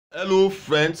Hello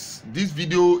friends, this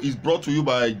video is brought to you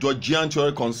by Georgian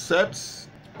theory concepts.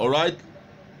 All right,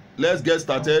 let's get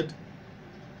started.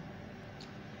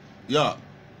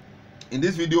 In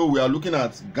this video we are looking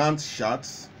at Gantt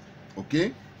charts.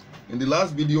 Okay, in the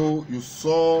last video you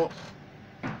saw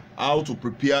how to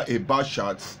prepare a bar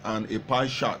chart and a pie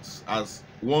chart as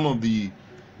one of the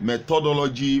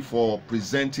methodology for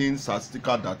presenting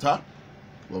statistical data.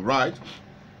 All right,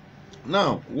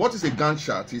 now what is a Gantt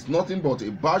chart? It's nothing but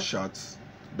a bar chart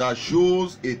that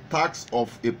shows a task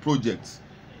of a project,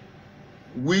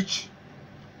 which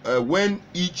when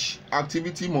each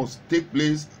activity must take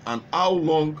place and how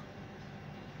long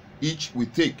each will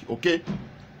take. Okay,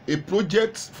 a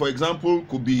project, for example,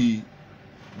 could be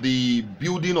the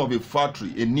building of a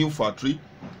factory, a new factory,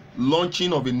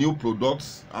 launching of a new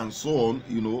product, and so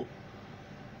on,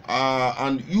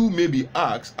 and you may be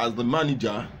asked as the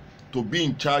manager to be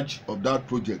in charge of that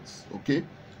project. Okay,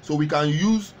 so we can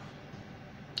use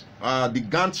the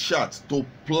Gantt chart to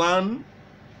plan,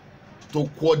 to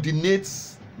coordinate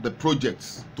the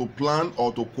projects, to plan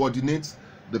or to coordinate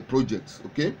the projects.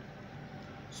 Okay,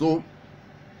 so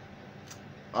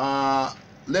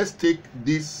let's take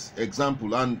this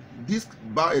example, and this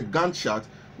Gantt chart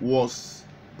was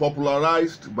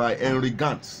popularized by Henry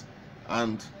Gantt,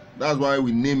 and that's why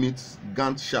we name it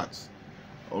Gantt chart.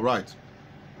 All right,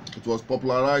 it was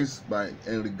popularized by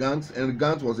Henry Gantt. Henry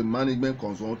Gantt was a management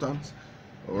consultant.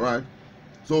 All right,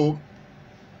 so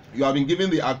you have been given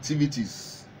the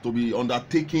activities to be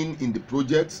undertaken in the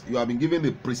project. You have been given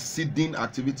the preceding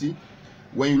activity.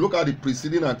 When you look at the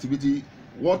preceding activity,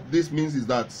 what this means is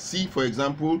that C, for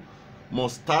example,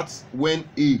 must start when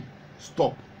A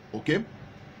stop. Okay,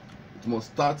 it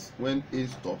must start when A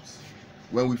stops,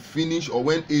 when we finish, or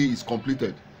when A is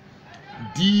completed.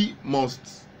 D must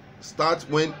start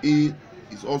when A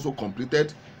is also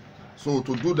completed. So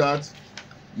to do that,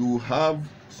 you have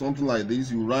something like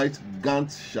this. You write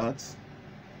Gantt charts,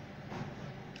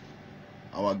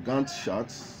 our Gantt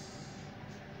charts.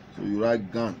 So you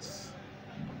write Gantt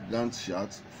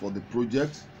chart for the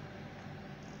project.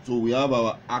 So we have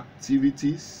our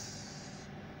activities.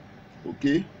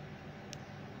 Okay,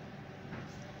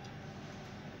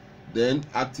 then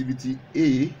activity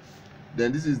A,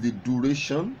 then this is the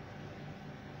duration,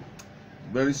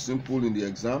 very simple in the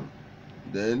exam.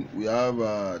 Then we have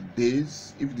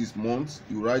days. If it is months,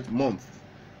 you write month.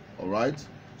 All right,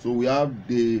 so we have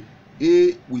day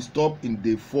A, we stop in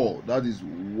day 4. That is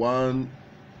 1,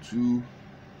 2,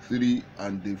 3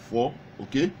 and day 4.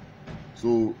 Okay,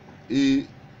 so A,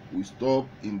 we stop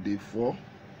in day 4.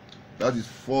 That is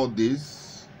 4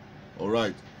 days. All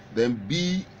right, then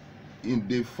B in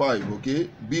day 5. Okay,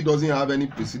 B doesn't have any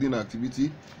preceding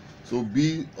activity, so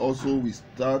B also we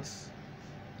start.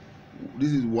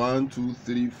 This is 1, 2,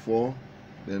 3, 4,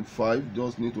 then 5.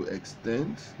 Just need to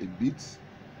extend a bit.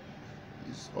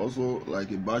 It's also like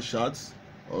a bar chart.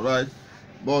 All right,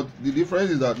 but the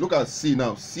difference is that look at C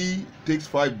now. C takes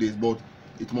 5 days, but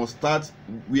it must start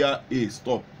where A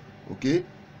stop. Okay,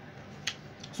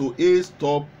 so A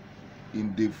stop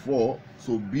in day 4,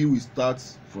 so B will start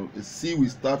from C will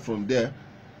start from there.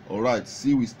 All right,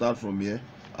 C will start from here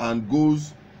and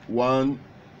goes 1,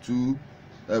 2,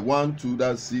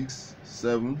 that's 6,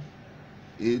 7,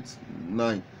 8,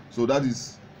 9. So that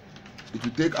is, it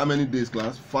will take how many days,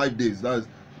 class? 5 days. That's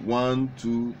 1,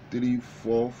 2, 3,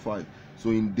 4, 5. So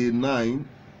in day 9,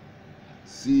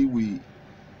 C will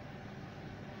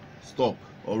stop.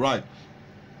 All right,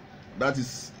 that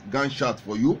is Gantt chart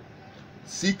for you.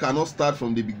 C cannot start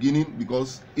from the beginning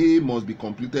because A must be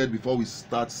completed before we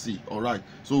start C. All right,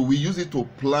 so we use it to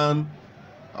plan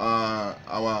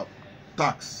our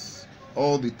tasks,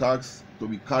 all the tasks to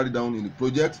be carried down in the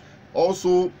project.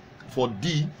 Also for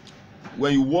D,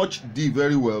 when you watch D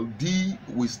very well, D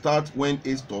will start when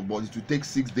A stop, but it will take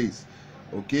 6 days.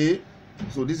 Okay,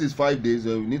 so this is 5 days,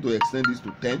 and we need to extend this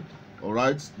to 10. All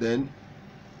right, then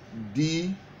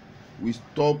D we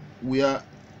stop where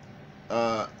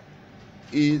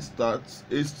A starts,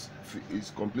 A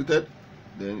is completed,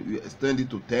 then we extend it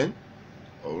to 10.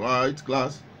 All right,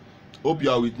 class, hope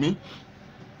you are with me.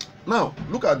 Now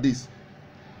look at this.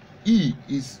 E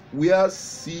is where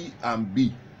C and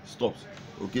B stops.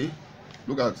 Okay,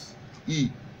 look at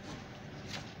E.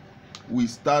 We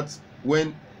start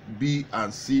when B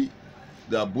and C,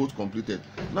 they are both completed.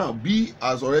 Now B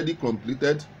has already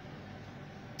completed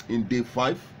in day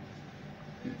 5.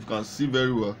 You can see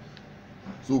very well.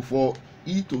 So for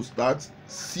E to start,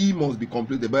 C must be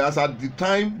completed, but as at the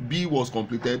time B was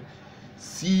completed,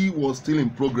 C was still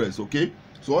in progress. Okay,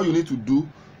 so all you need to do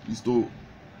is to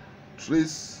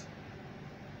trace,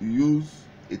 use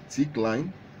a thick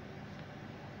line,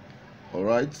 all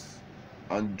right,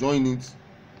 and join it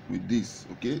with this.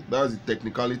 Okay, that's the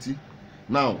technicality.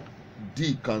 Now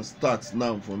D can start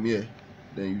now from here,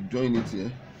 then you join it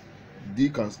here. D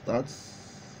can start,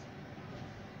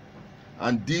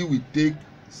 and D will take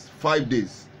 5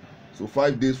 days. So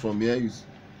 5 days from here is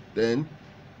 10,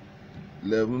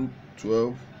 11,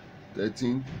 12,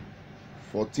 13,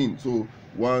 14. So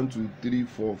 1, 2, 3,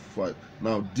 4, 5.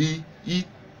 Now D, E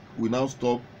will now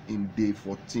stop in day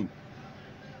 14.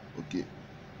 Okay,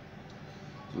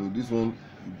 so this one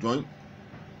you join.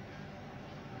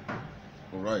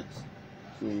 All right,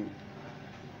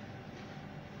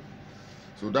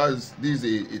 so this is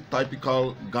a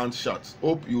typical Gantt chart.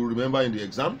 Hope you remember in the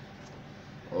exam.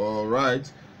 All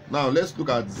right, now let's look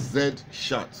at Z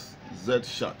chart. Z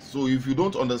chart. So if you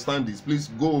don't understand this, please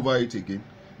go over it again.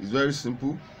 It's very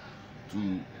simple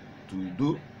to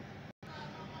do.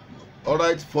 All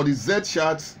right, for the Z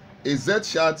chart, a Z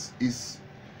chart is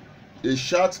a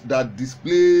chart that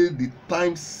displays the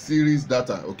time series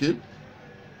data. Okay,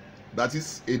 that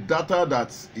is a data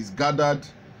that is gathered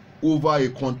over a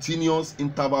continuous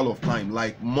interval of time,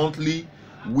 like monthly,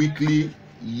 weekly,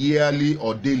 yearly,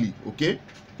 or daily. Okay,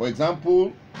 for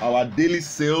example, our daily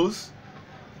sales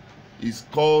is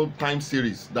called time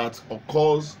series that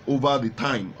occurs over the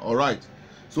time. All right,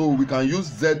 so we can use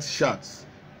Z charts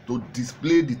to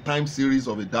display the time series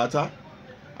of a data,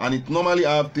 and it normally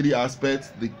have 3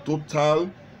 aspects: the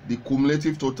total, the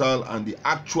cumulative total, and the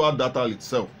actual data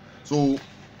itself. So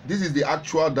this is the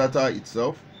actual data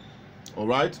itself. All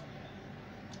right,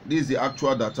 this is the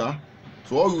actual data.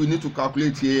 So all we need to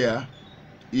calculate here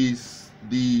is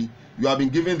you have been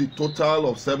given the total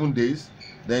of 7 days,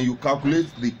 then you calculate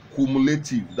the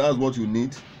cumulative. That's what you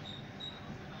need.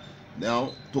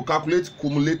 Now to calculate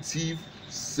cumulative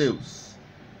sales,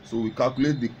 so we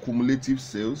calculate the cumulative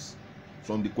sales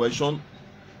from the question.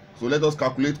 So let us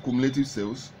calculate cumulative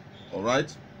sales. All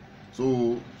right,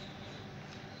 so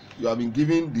you have been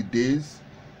given the days.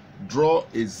 Draw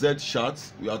a Z chart.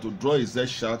 We have to draw a Z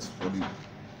chart for the.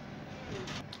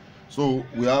 So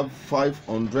we have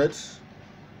 500.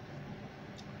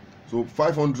 So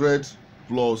 500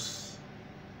 plus,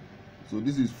 so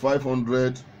this is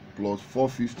 500 plus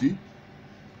 450,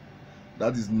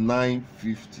 that is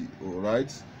 950. All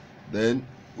right, then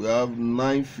we have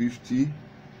 950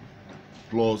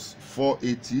 plus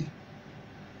 480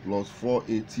 plus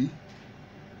 480.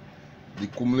 The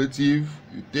cumulative,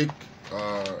 you take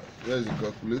where is the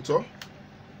calculator?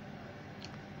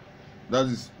 That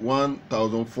is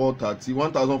 1430.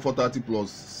 1430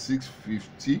 plus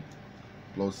 650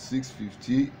 plus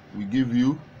 650 will give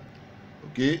you,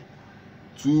 okay,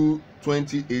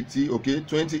 2080. Okay,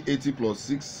 2080 plus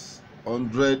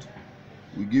 600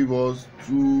 will give us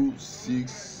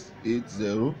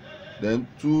 2680. Then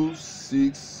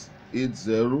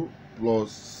 2680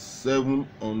 plus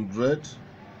 700,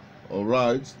 all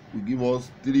right, will give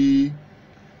us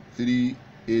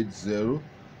 3380.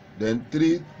 Then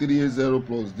 3380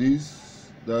 plus this,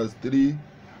 that's 3.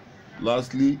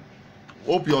 Lastly,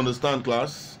 hope you understand,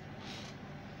 class.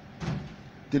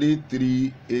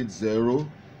 3380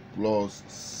 plus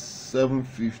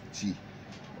 750,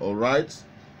 all right,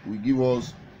 will give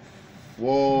us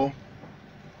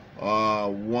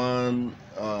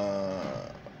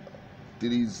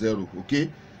 4130. Okay,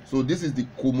 so this is the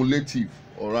cumulative.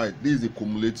 All right, this is the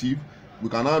cumulative. We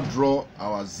can now draw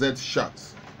our Z chart.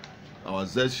 Our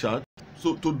Z chart.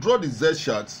 So to draw the Z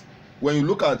chart, when you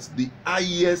look at the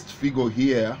highest figure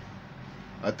here,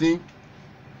 I think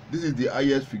this is the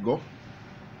highest figure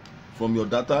from your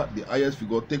data, the highest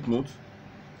figure, take note.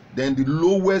 Then the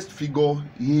lowest figure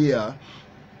here,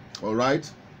 all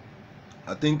right,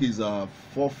 I think is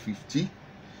 450.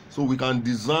 So we can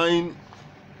design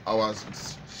our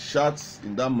charts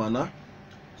in that manner.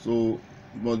 So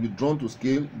it must be drawn to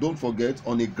scale. Don't forget,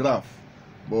 on a graph,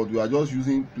 but we are just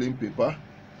using plain paper.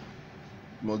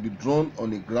 It must be drawn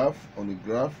on a graph, on a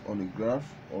graph, on a graph.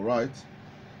 All right,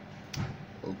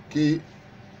 okay,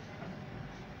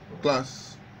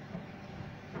 class.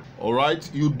 All right,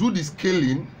 you do the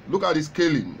scaling. Look at the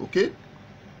scaling. Okay,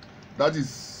 that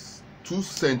is 2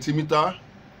 centimeter.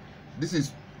 This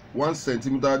is 1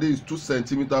 centimeter. This is 2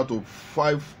 centimeter to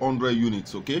 500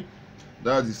 units. Okay,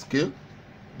 that's the scale.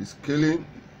 The scaling,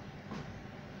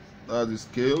 that's the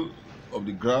scale of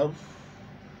the graph,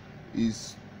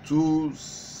 is 2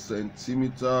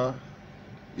 centimeter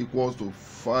equals to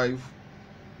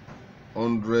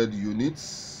 500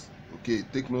 units. Okay,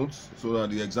 take notes so that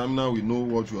the examiner will know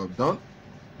what you have done.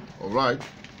 All right,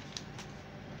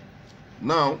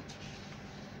 now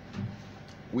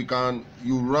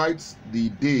you write the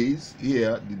days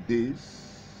here, the days,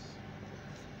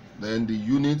 then the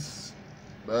units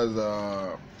That's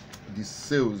the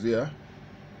sales here.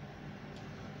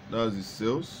 That's the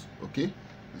sales. Okay,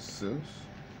 the sales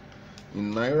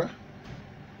in naira.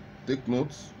 Take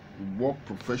notes. Work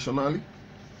professionally.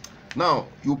 Now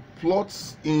you plot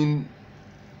in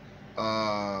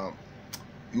the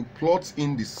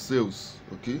sales.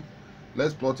 Okay,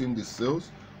 let's plot in the sales.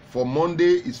 For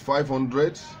Monday is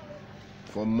 500.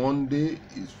 For Monday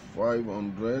is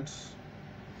 500.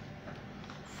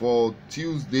 For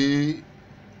Tuesday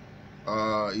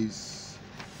is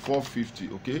 450.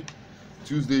 Okay,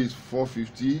 Tuesday is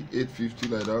 450, 850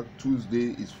 like that.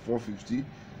 Tuesday is 450.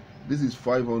 This is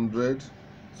 500,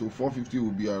 so 450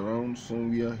 will be around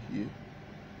somewhere here.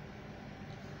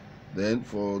 Then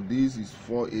for this is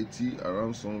 480,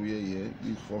 around somewhere here.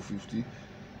 This is 450.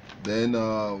 Then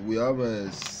we have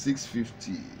a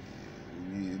 650,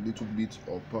 a little bit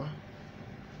upper.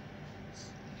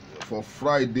 For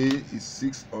Friday is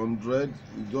 600.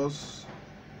 We just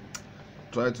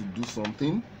try to do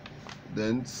something.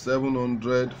 Then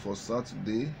 700 for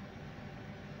Saturday.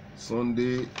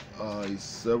 Sunday is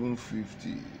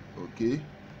 750. Okay,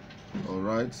 all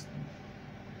right.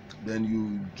 Then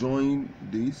you join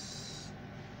this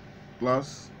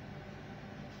class.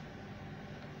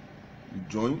 You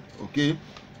join. Okay,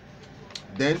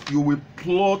 then you will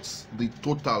plot the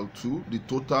total too. The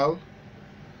total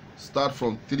start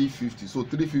from 350. So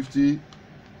 350,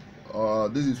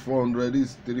 this is 400, this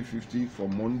is 350 for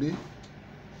Monday.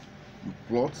 You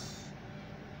plot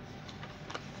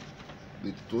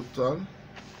the total.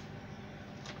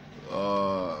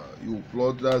 You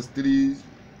plot, that's 3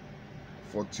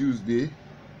 for Tuesday,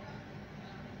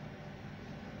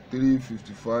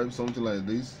 355, something like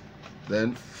this.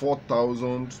 Then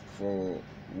 4,000 for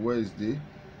Wednesday.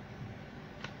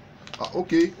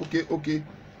 Okay,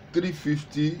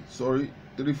 350, sorry,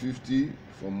 350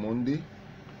 for Monday.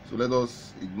 So let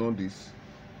us ignore this.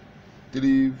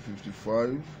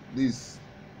 355, this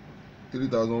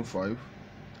 3,005.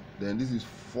 Then this is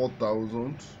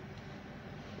 4,000.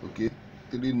 Okay,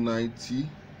 390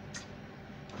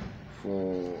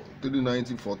 for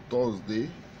Thursday.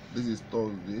 This is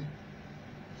Thursday.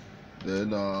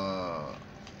 Then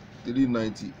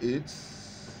 398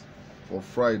 for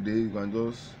Friday. You can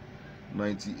just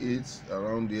 98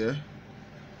 around there.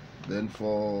 Then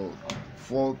for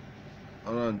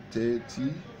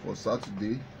 430 for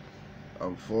Saturday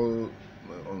and 4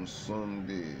 on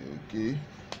Sunday. Okay,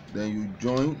 then you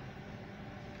join.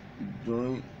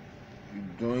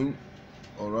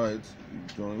 All right, you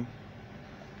join.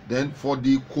 Then for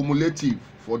the cumulative,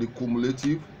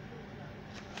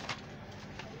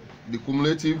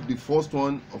 the first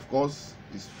one of course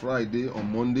is Friday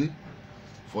on Monday.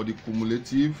 For the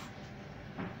cumulative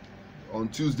on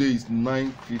Tuesday is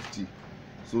 950.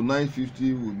 So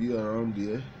 950 will be around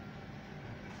there.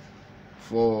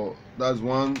 For that's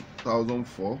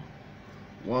 1,004.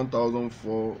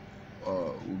 1,004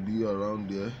 will be around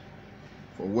there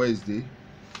for Wednesday.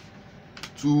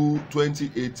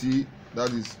 2080,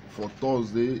 that is for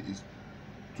Thursday, is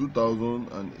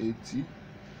 2,080,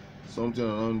 something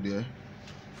around there.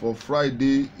 For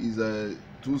Friday is a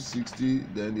 260,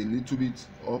 then a little bit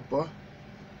upper.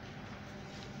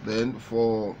 Then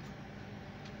for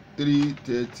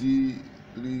 330,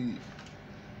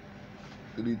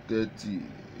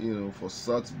 you know, for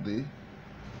Saturday.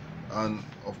 And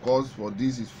of course for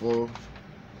this is for,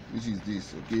 which is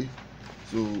this. Okay,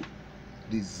 so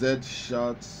the Z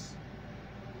chart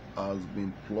has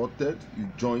been plotted. You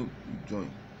join.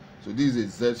 So this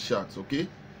is a Z chart. Okay,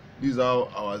 this is how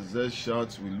our Z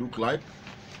chart will look like.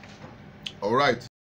 All right.